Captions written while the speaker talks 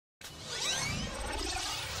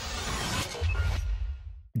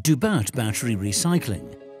Dubatt Battery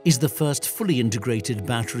Recycling is the first fully integrated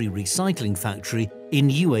battery recycling factory in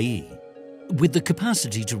UAE, with the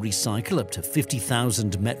capacity to recycle up to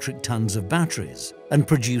 50,000 metric tons of batteries and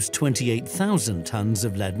produce 28,000 tons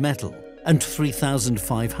of lead metal and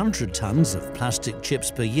 3,500 tons of plastic chips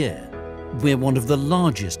per year. We're one of the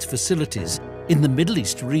largest facilities in the Middle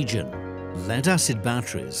East region. Lead-acid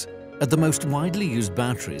batteries are the most widely used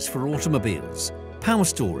batteries for automobiles, power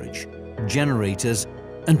storage, generators,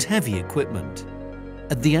 and heavy equipment.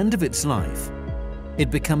 At the end of its life,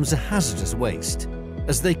 it becomes a hazardous waste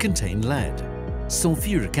as they contain lead,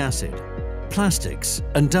 sulfuric acid, plastics,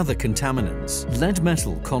 and other contaminants. Lead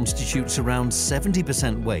metal constitutes around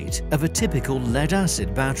 70% weight of a typical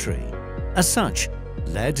lead-acid battery. As such,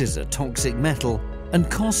 lead is a toxic metal and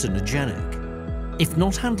carcinogenic. If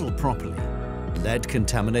not handled properly, lead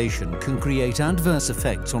contamination can create adverse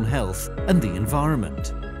effects on health and the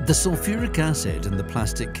environment. The sulfuric acid and the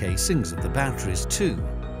plastic casings of the batteries, too,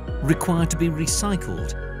 require to be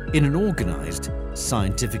recycled in an organized,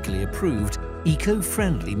 scientifically approved,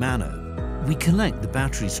 eco-friendly manner. We collect the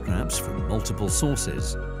battery scraps from multiple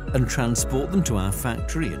sources and transport them to our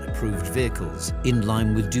factory in approved vehicles in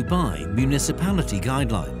line with Dubai municipality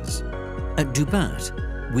guidelines. At Dubatt,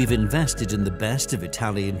 we've invested in the best of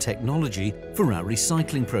Italian technology for our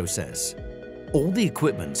recycling process. All the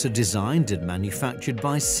equipments are designed and manufactured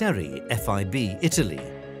by Seri FIB Italy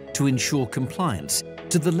to ensure compliance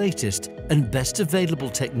to the latest and best available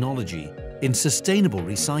technology in sustainable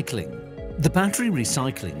recycling. The battery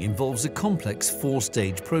recycling involves a complex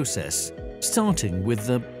four-stage process, starting with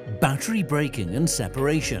the battery breaking and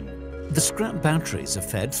separation. The scrap batteries are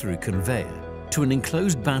fed through conveyor to an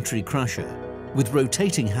enclosed battery crusher with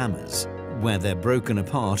rotating hammers, where they're broken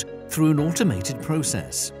apart through an automated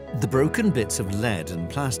process. The broken bits of lead and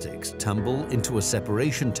plastics tumble into a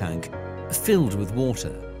separation tank filled with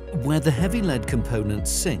water, where the heavy lead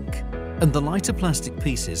components sink and the lighter plastic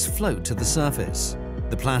pieces float to the surface.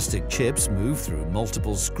 The plastic chips move through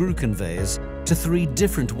multiple screw conveyors to 3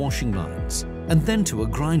 different washing lines and then to a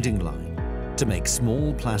grinding line to make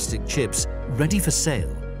small plastic chips ready for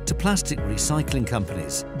sale to plastic recycling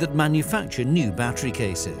companies that manufacture new battery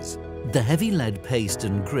cases. The heavy lead paste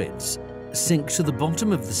and grids sink to the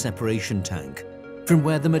bottom of the separation tank, from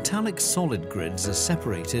where the metallic solid grids are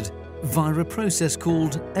separated via a process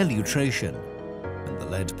called elutration, and the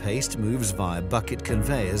lead paste moves via bucket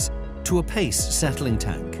conveyors to a paste settling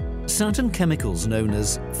tank. Certain chemicals known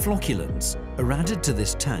as flocculants are added to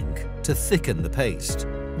this tank to thicken the paste.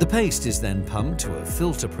 The paste is then pumped to a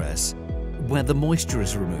filter press where the moisture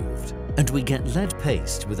is removed, and we get lead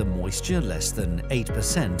paste with a moisture less than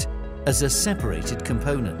 8% as a separated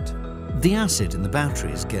component. The acid in the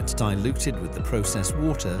batteries gets diluted with the processed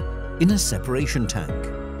water in a separation tank.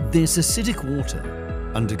 This acidic water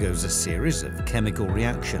undergoes a series of chemical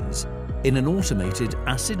reactions in an automated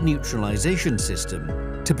acid neutralization system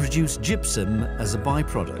to produce gypsum as a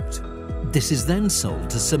byproduct. This is then sold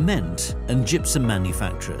to cement and gypsum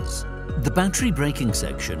manufacturers. The battery breaking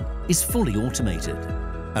section is fully automated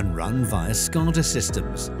and run via SCADA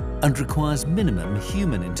systems and requires minimum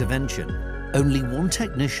human intervention. Only one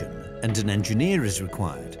technician and an engineer is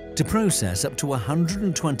required to process up to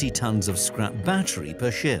 120 tons of scrap battery per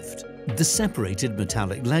shift. The separated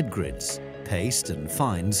metallic lead grids, paste and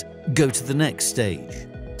fines go to the next stage,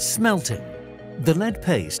 smelting. The lead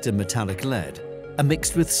paste and metallic lead are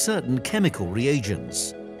mixed with certain chemical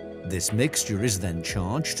reagents. This mixture is then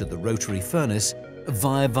charged to the rotary furnace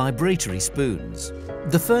via vibratory spoons.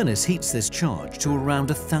 The furnace heats this charge to around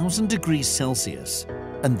 1,000 degrees Celsius,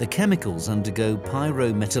 and the chemicals undergo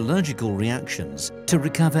pyrometallurgical reactions to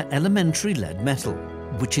recover elementary lead metal,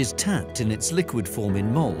 which is tapped in its liquid form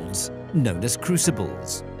in molds known as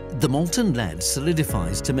crucibles. The molten lead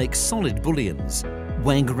solidifies to make solid bullions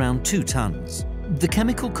weighing around 2 tons. The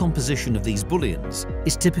chemical composition of these bullions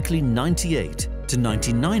is typically 98 to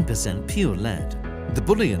 99% pure lead. The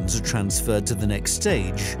bullions are transferred to the next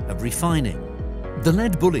stage of refining. The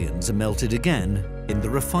lead bullions are melted again in the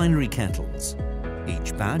refinery kettles.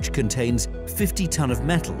 Each batch contains 50 ton of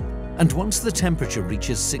metal, and once the temperature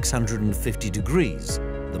reaches 650 degrees,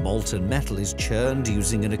 the molten metal is churned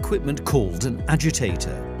using an equipment called an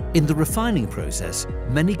agitator. In the refining process,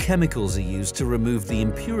 many chemicals are used to remove the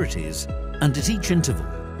impurities, and at each interval,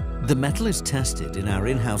 the metal is tested in our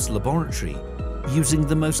in-house laboratory using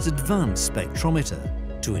the most advanced spectrometer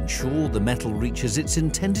to ensure the metal reaches its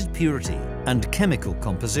intended purity and chemical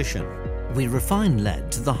composition. We refine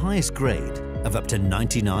lead to the highest grade of up to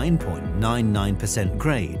 99.99%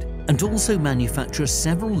 grade and also manufacture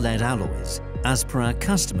several lead alloys as per our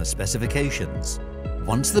customer specifications.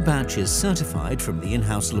 Once the batch is certified from the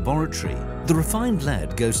in-house laboratory, the refined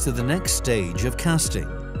lead goes to the next stage of casting,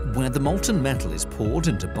 where the molten metal is poured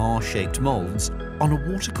into bar-shaped molds on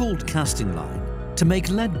a water-cooled casting line to make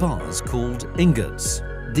lead bars called ingots.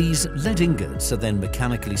 These lead ingots are then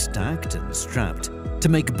mechanically stacked and strapped to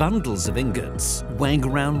make bundles of ingots weighing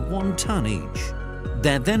around 1 ton each.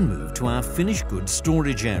 They're then moved to our finished goods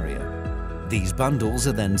storage area. These bundles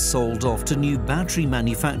are then sold off to new battery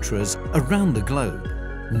manufacturers around the globe.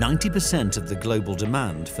 90% of the global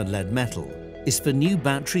demand for lead metal is for new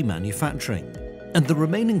battery manufacturing, and the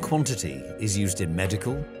remaining quantity is used in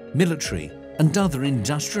medical, military, and other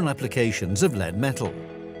industrial applications of lead metal.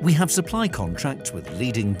 We have supply contracts with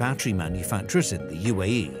leading battery manufacturers in the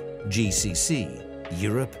UAE, GCC,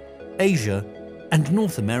 Europe, Asia, and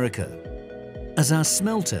North America. As our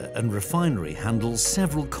smelter and refinery handles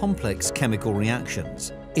several complex chemical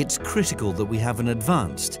reactions, it's critical that we have an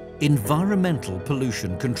advanced environmental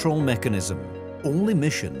pollution control mechanism. All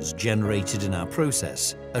emissions generated in our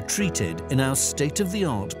process are treated in our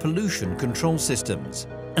state-of-the-art pollution control systems,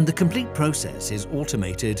 and the complete process is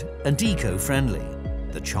automated and eco-friendly.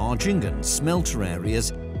 The charging and smelter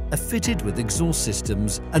areas are fitted with exhaust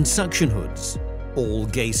systems and suction hoods. All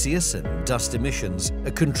gaseous and dust emissions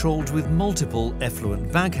are controlled with multiple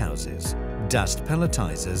effluent baghouses, dust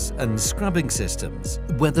pelletizers and scrubbing systems,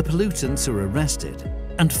 where the pollutants are arrested.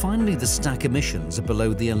 And finally, the stack emissions are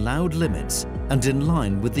below the allowed limits and in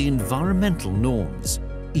line with the environmental norms.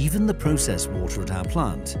 Even the process water at our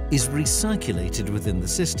plant is recirculated within the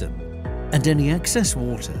system, and any excess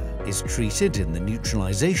water is treated in the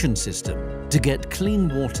neutralization system to get clean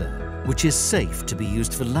water, which is safe to be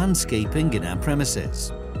used for landscaping in our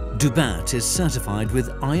premises. Dubatt is certified with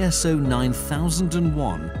ISO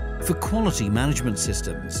 9001 for quality management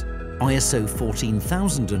systems, ISO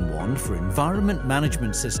 14001 for environment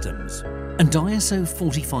management systems, and ISO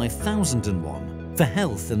 45001 for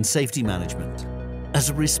health and safety management. As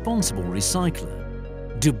a responsible recycler,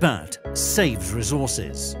 Dubatt saves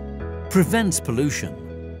resources, prevents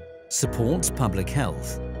pollution, supports public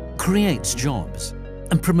health, creates jobs,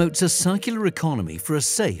 and promotes a circular economy for a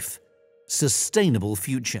safe, sustainable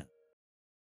future.